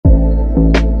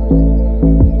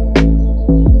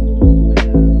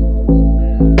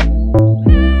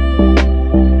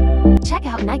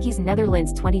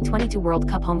Netherlands 2022 World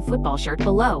Cup home football shirt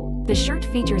below. The shirt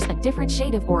features a different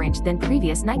shade of orange than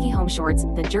previous Nike home shorts.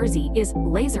 The jersey is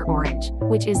laser orange,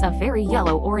 which is a very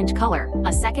yellow-orange color.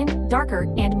 A second,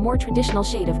 darker, and more traditional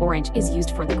shade of orange is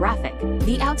used for the graphic.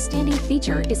 The outstanding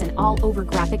feature is an all-over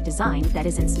graphic design that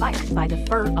is inspired by the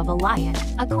fur of a lion.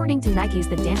 According to Nike's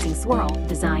The Dancing Swirl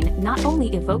design, not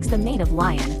only evokes the mane of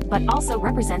lion, but also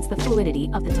represents the fluidity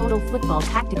of the total football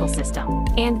tactical system.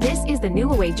 And this is the new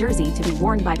away jersey to be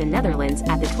worn by the Netherlands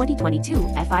at the 2022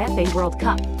 FIFA World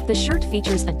Cup. The shirt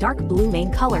features a dark blue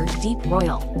main color, deep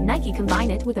royal. Nike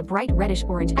combine it with a bright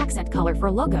reddish-orange accent color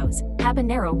for logos,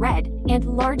 habanero red, and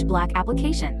large black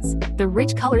applications. The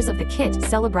rich colors of the kit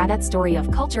celebrate that story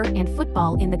of culture and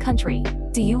football in the country.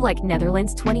 Do you like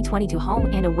Netherlands 2022 home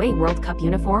and away World Cup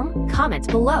uniform? Comment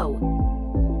below.